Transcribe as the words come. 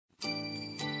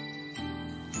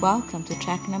Welcome to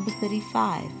track number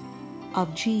 35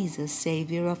 of Jesus,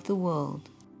 Saviour of the World.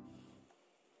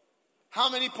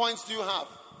 How many points do you have?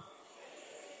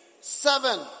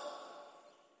 7.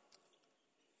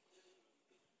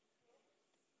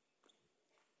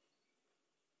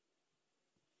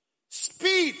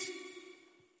 Speed.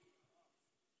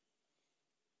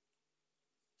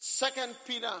 2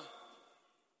 Peter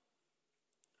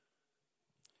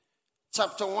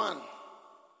chapter 1.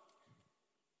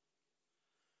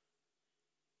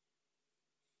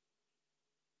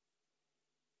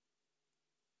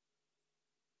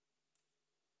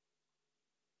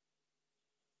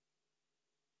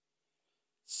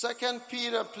 Second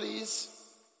Peter, please.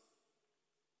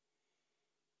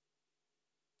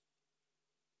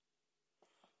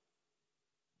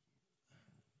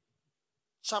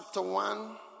 Chapter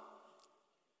 1,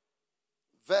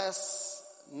 verse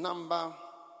number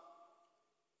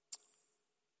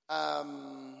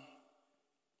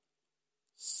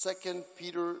 2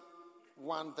 Peter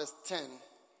 1, verse 10.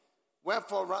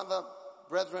 Wherefore, rather,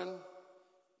 brethren,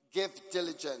 give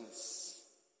diligence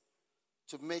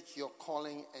to make your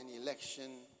calling and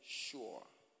election sure.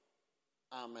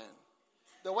 Amen.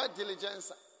 The word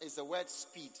diligence is the word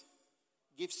speed.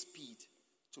 Give speed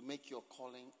to make your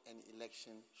calling and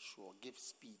election sure. Give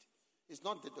speed. It's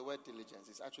not the word diligence,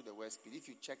 it's actually the word speed. If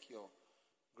you check your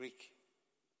Greek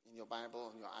in your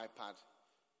Bible, on your iPad,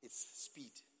 it's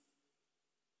speed.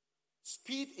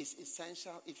 Speed is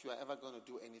essential if you are ever going to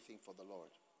do anything for the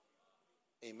Lord.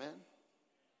 Amen.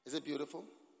 Is it beautiful?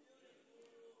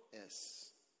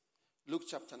 Yes. Luke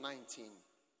chapter 19.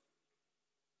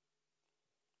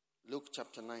 Luke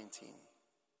chapter 19.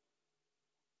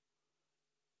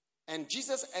 And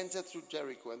Jesus entered through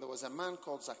Jericho, and there was a man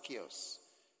called Zacchaeus.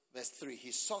 Verse 3.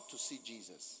 He sought to see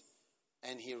Jesus,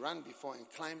 and he ran before and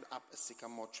climbed up a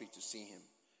sycamore tree to see him.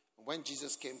 And when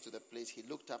Jesus came to the place, he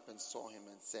looked up and saw him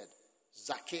and said,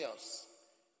 Zacchaeus,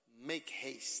 make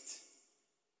haste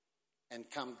and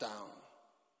come down,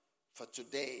 for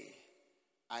today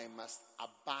I must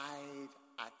abide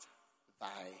at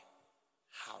thy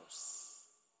house.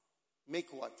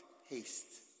 Make what?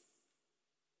 Haste.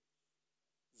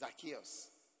 Zacchaeus,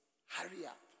 hurry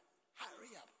up,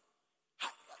 hurry up,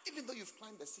 hurry up. Even though you've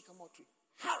climbed the sycamore tree,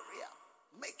 hurry up,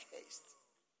 make haste.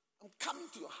 I'm coming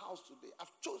to your house today.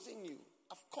 I've chosen you.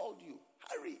 I've called you.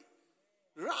 Hurry,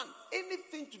 run.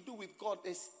 Anything to do with God,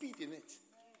 there's speed in it.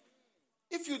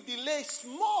 If you delay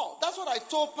small, that's what I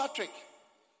told Patrick.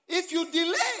 If you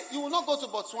delay, you will not go to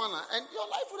Botswana, and your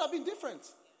life would have been different.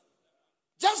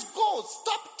 Just go.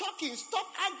 Stop talking. Stop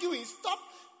arguing. Stop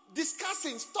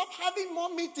discussing. Stop having more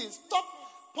meetings. Stop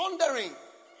pondering.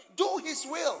 Do his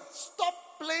will. Stop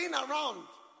playing around.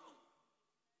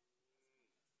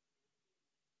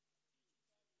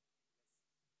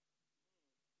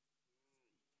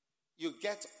 You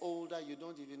get older, you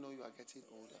don't even know you are getting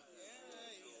older.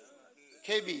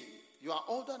 KB, you are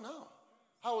older now.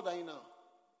 How old are you now?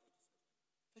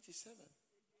 37.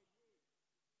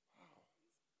 Wow.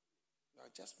 You are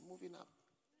just moving up.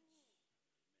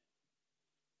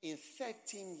 In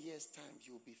 13 years' time,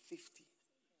 you'll be 50.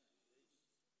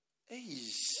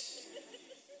 Eish.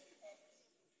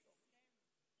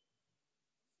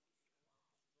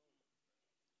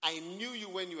 I knew you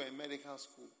when you were in medical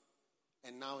school.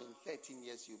 And now in 13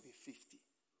 years, you'll be 50.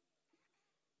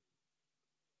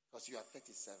 Because you are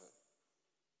 37.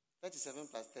 37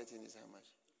 plus 13 is how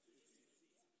much?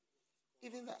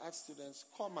 Even the art students,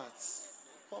 core maths.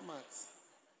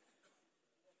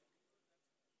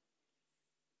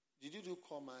 Did you do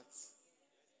core maths?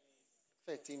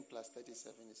 13 plus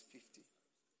 37 is 50.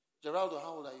 Geraldo,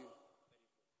 how old are you?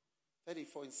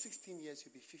 34. In 16 years,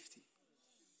 you'll be 50.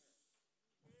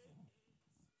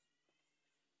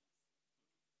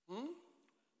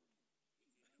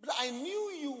 But I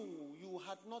knew you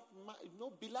had not,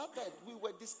 beloved, we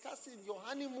were discussing your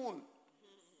honeymoon.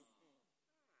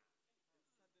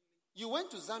 You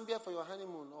went to Zambia for your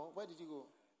honeymoon, or where did you go?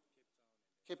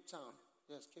 Cape Town.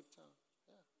 Yes, Cape Town.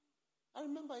 Yeah. I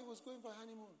remember he was going for a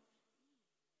honeymoon.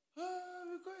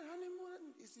 We're going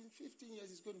honeymoon. It's in 15 years,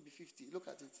 it's going to be 50. Look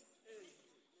at it.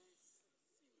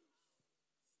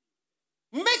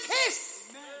 Make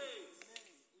haste!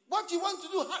 What do you want to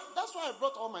do? That's why I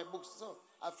brought all my books. So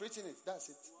I've written it. That's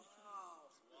it.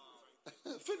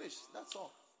 Finish. That's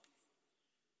all.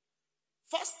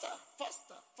 Faster.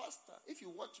 If you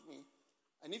watch me,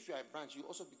 and if you are a branch, you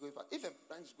also be going fast. If a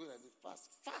branch is going like this,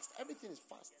 fast. Everything is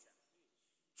fast.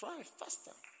 Try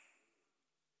faster.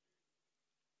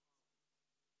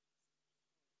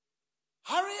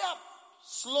 Hurry up.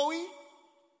 Slowy.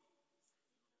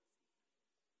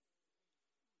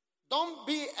 Don't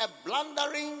be a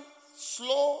blundering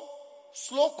slow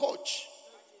coach.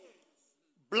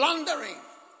 Blundering.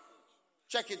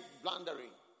 Check it,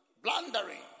 blundering.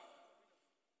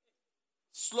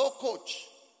 Slow coach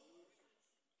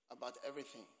about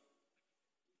everything.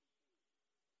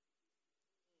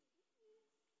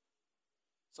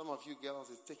 Some of you girls,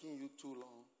 it's taking you too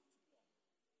long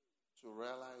to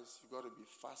realize you got to be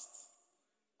fast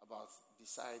about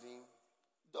deciding.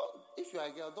 If you are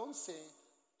a girl, don't say,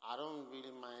 I don't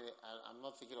really mind it. I'm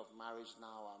not thinking of marriage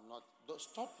now. Don't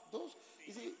stop those.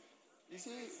 You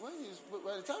see,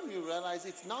 by the time you realize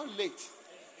it's now late.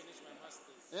 Finish my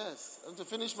masters. Yes, I have to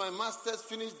finish my masters,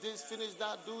 finish this, finish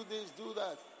that, do this, do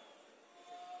that.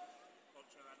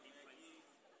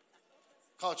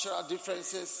 Cultural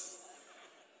differences.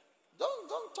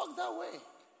 Don't talk that way.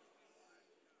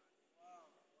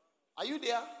 Are you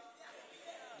there?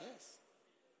 Yes.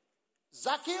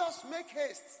 Zacchaeus, make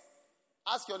haste.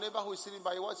 Ask your neighbor who is sitting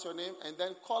by you, what's your name? And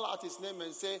then call out his name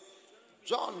and say,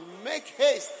 John, make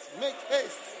haste, make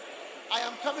haste. I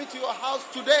am coming to your house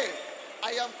today.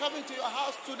 I am coming to your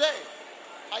house today.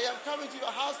 I am coming to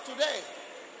your house today.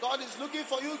 God is looking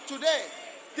for you today.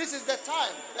 This is the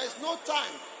time. There is no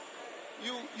time.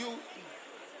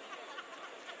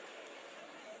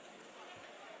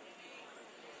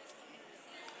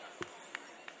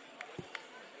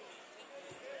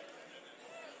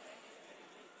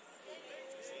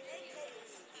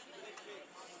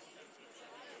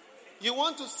 You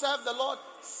want to serve the Lord,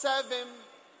 serve Him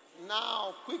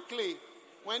now, quickly.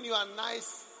 When you are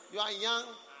nice, you are young,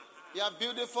 you are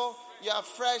beautiful, you are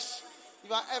fresh,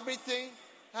 you are everything.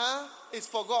 It's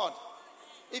for God.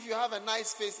 If you have a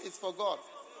nice face, it's for God.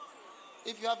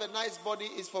 If you have a nice body,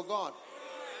 it's for God.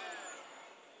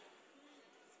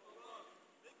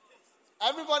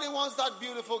 Everybody wants that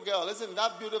beautiful girl. Listen,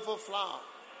 that beautiful flower.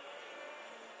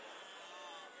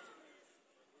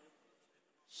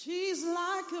 She's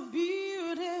like a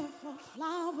beautiful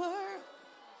flower.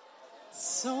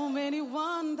 So many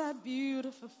want that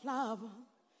beautiful flower.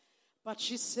 But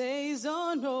she says,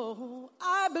 oh no,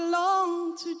 I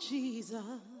belong to Jesus.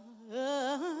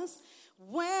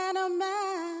 When a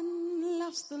man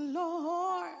loves the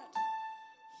Lord,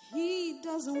 he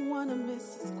doesn't want to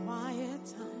miss his quiet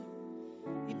time.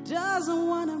 He doesn't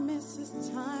want to miss his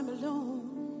time alone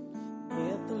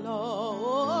with the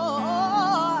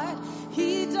Lord.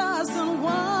 He doesn't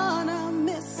want to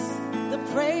miss the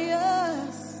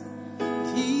prayers.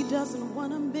 He doesn't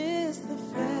want to miss the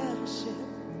fellowship.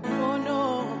 Oh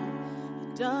no,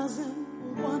 he doesn't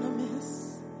want to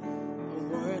miss a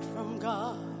word from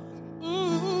God.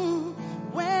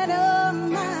 When a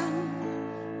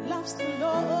man loves the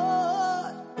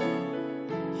Lord,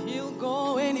 he'll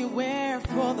go anywhere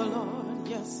for the Lord.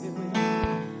 Yes, he will.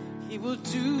 He will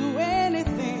do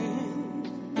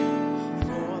anything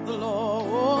for the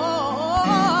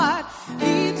Lord.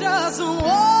 He doesn't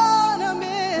want to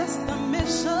miss the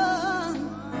mission.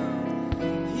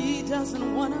 He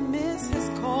doesn't want to miss his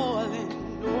calling.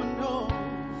 No, no.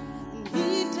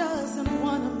 He doesn't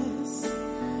want to miss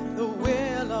the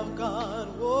will of God.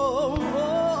 Whoa,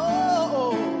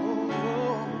 whoa,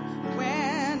 whoa.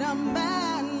 When a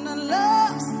man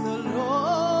loves the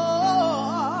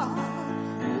Lord,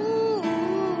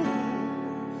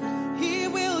 he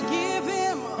will give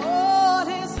him all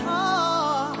his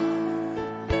heart.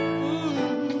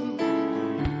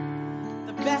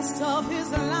 The best of his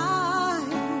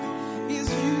life, his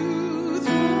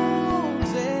youthful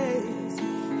days.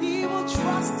 He will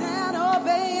trust and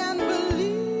obey and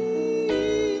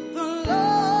believe the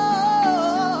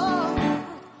Lord.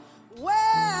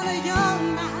 When a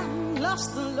young man loves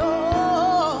the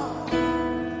Lord,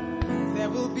 there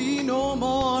will be no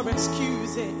more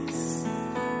excuses.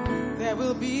 There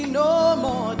will be no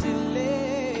more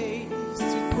delays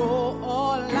to go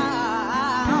all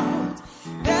out.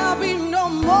 There'll be no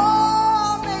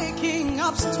more making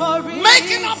up stories.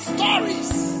 Making up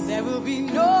stories. There will be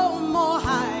no more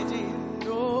hiding.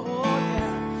 Oh,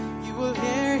 yeah. You will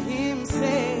hear him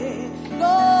say,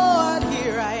 Lord,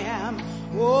 here I am.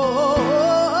 Oh,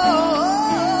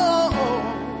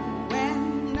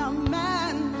 when a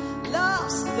man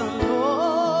loves the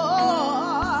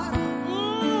Lord,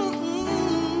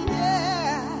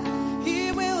 yeah,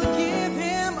 he will give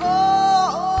him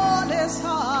all his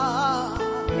heart.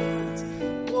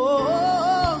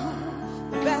 Oh,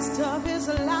 the best of his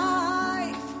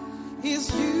life, his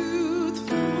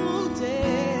youthful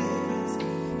days.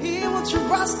 He will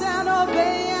trust and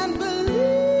obey and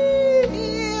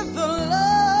believe the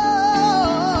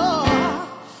Lord.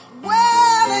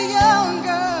 When a young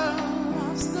girl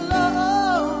loves the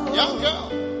Lord, Young girl.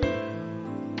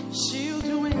 she'll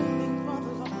do anything for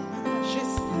the Lord.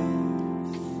 She's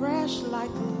fresh like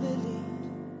a lily.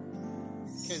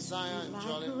 Keziah and Like a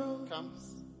Jolin, rose. come.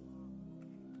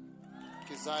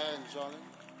 Keziah and Jolin.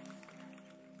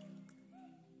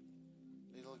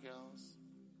 Little girls.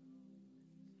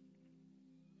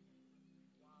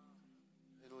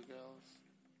 Little girls.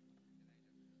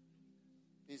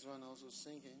 This one also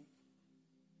singing.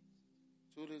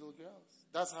 Two little girls.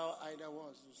 That's how Ida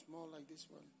was. It was more like this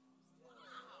one.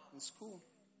 In school.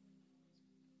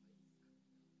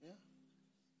 Yeah.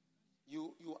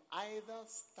 You either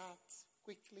start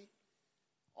quickly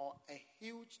or a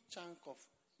huge chunk of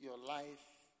your life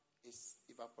is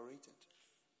evaporated.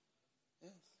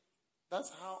 Yes.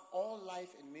 That's how all life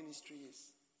and ministry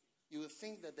is. You will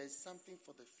think that there's something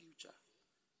for the future.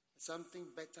 Something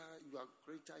better, you are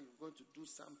greater, you're going to do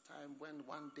sometime when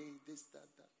one day this, that.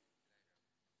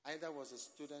 Either was a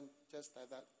student just like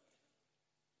that.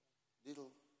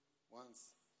 Little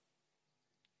ones.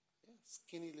 Yeah,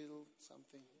 skinny little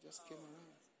something just came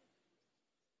around.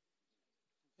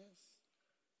 Yes.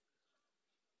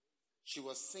 She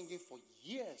was singing for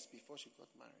years before she got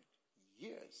married.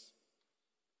 Years.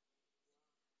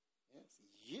 Yes,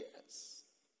 years.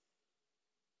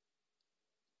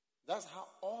 That's how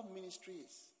all ministry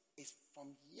is. It's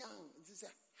from young. It's a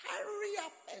hurry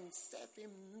up and serve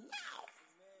him now.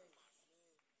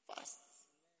 Fast.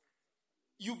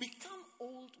 You become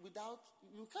old without,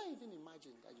 you can't even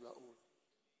imagine that you are old.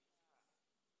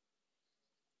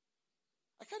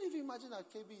 I can't even imagine that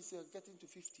KB is getting to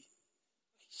 50.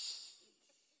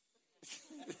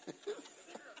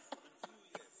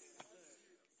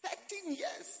 13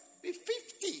 years, be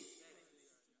 50.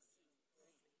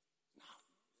 Now,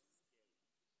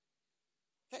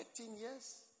 13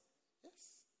 years,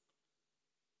 yes.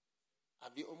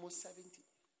 I'll be almost 70.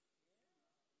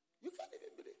 You can't even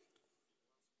believe it.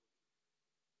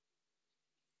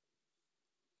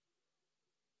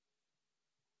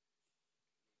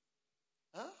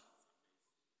 Huh?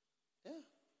 Yeah.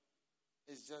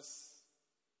 It's just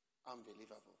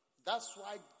unbelievable. That's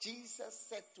why Jesus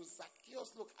said to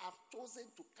Zacchaeus, look, I've chosen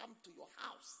to come to your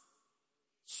house.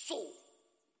 So,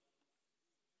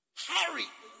 hurry.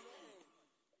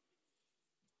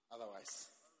 Otherwise,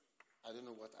 I don't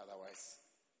know what otherwise.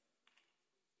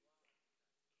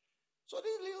 So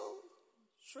these little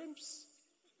shrimps,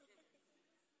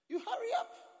 you hurry up.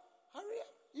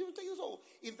 You think so.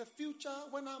 In the future,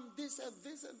 when I'm this and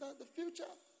that, the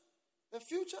future.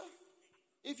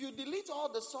 If you delete all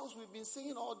the songs we've been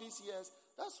singing all these years,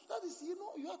 that is,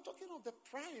 you are talking of the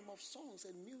prime of songs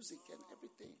and music and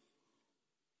everything.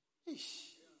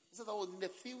 Ish. So that was in the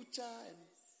future and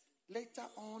later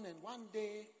on and one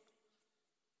day.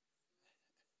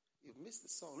 You've missed the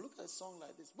song. Look at a song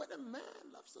like this. When a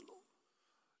man loves the Lord,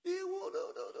 he will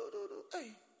do.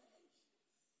 Hey.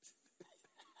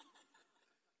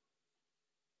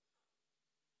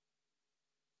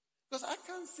 Because I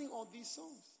can't sing all these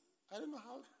songs. I don't know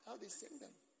how they sing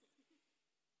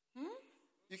them.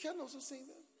 You can also sing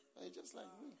them. You're just like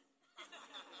me.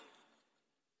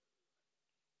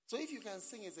 So if you can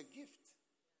sing, it's a gift.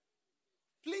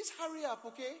 Please hurry up,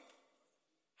 okay?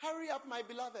 Hurry up, my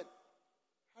beloved.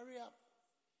 Hurry up.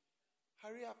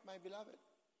 Hurry up, my beloved.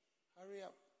 Hurry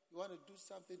up. You want to do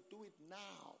something, do it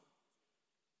now.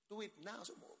 Do it now.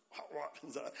 So,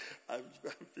 I'm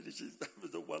finishing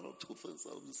the one or two things.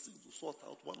 I'll just to sort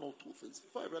out one or two things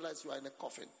before I realize you are in a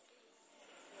coffin.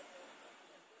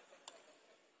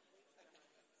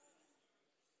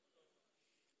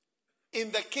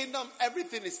 In the kingdom,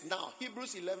 everything is now.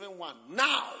 Hebrews 11:1.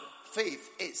 Now, faith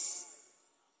is.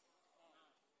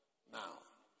 Now.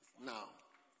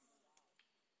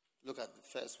 Look at the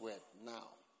first word, now.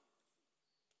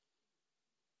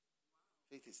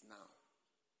 Faith is now.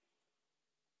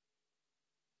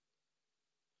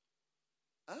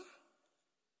 Huh?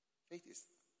 Faith is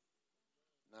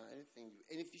now.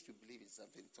 Anything if you believe in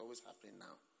something, it's always happening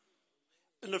now.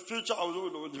 In the future, I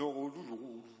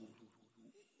will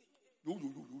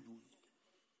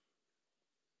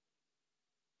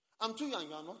I'm too young,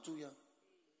 you are not too young.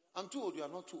 I'm too old, you are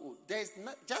not too old.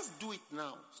 Just do it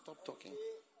now. Stop talking.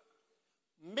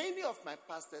 Many of my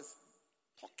pastors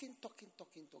talking,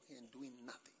 and doing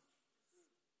nothing.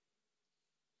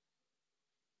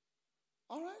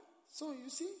 All right? So you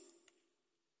see,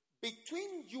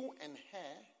 between you and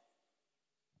her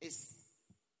is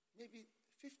maybe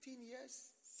 15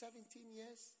 years, 17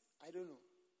 years, I don't know.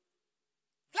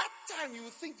 That time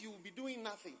you think you will be doing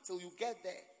nothing till you get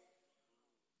there.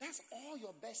 That's all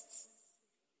your best.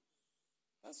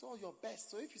 That's all your best.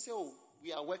 So if you say,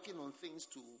 we are working on things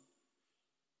to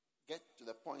get to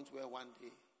the point where one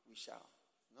day we shall.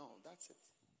 No, that's it.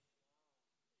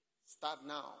 Start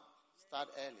now. Start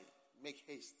early. Make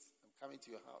haste. I'm Coming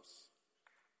to your house.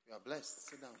 You are blessed.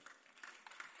 Sit down.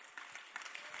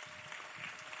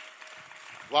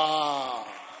 Wow.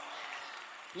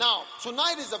 Now,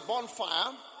 tonight is a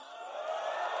bonfire.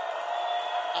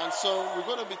 And so we're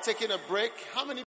going to be taking a break. How many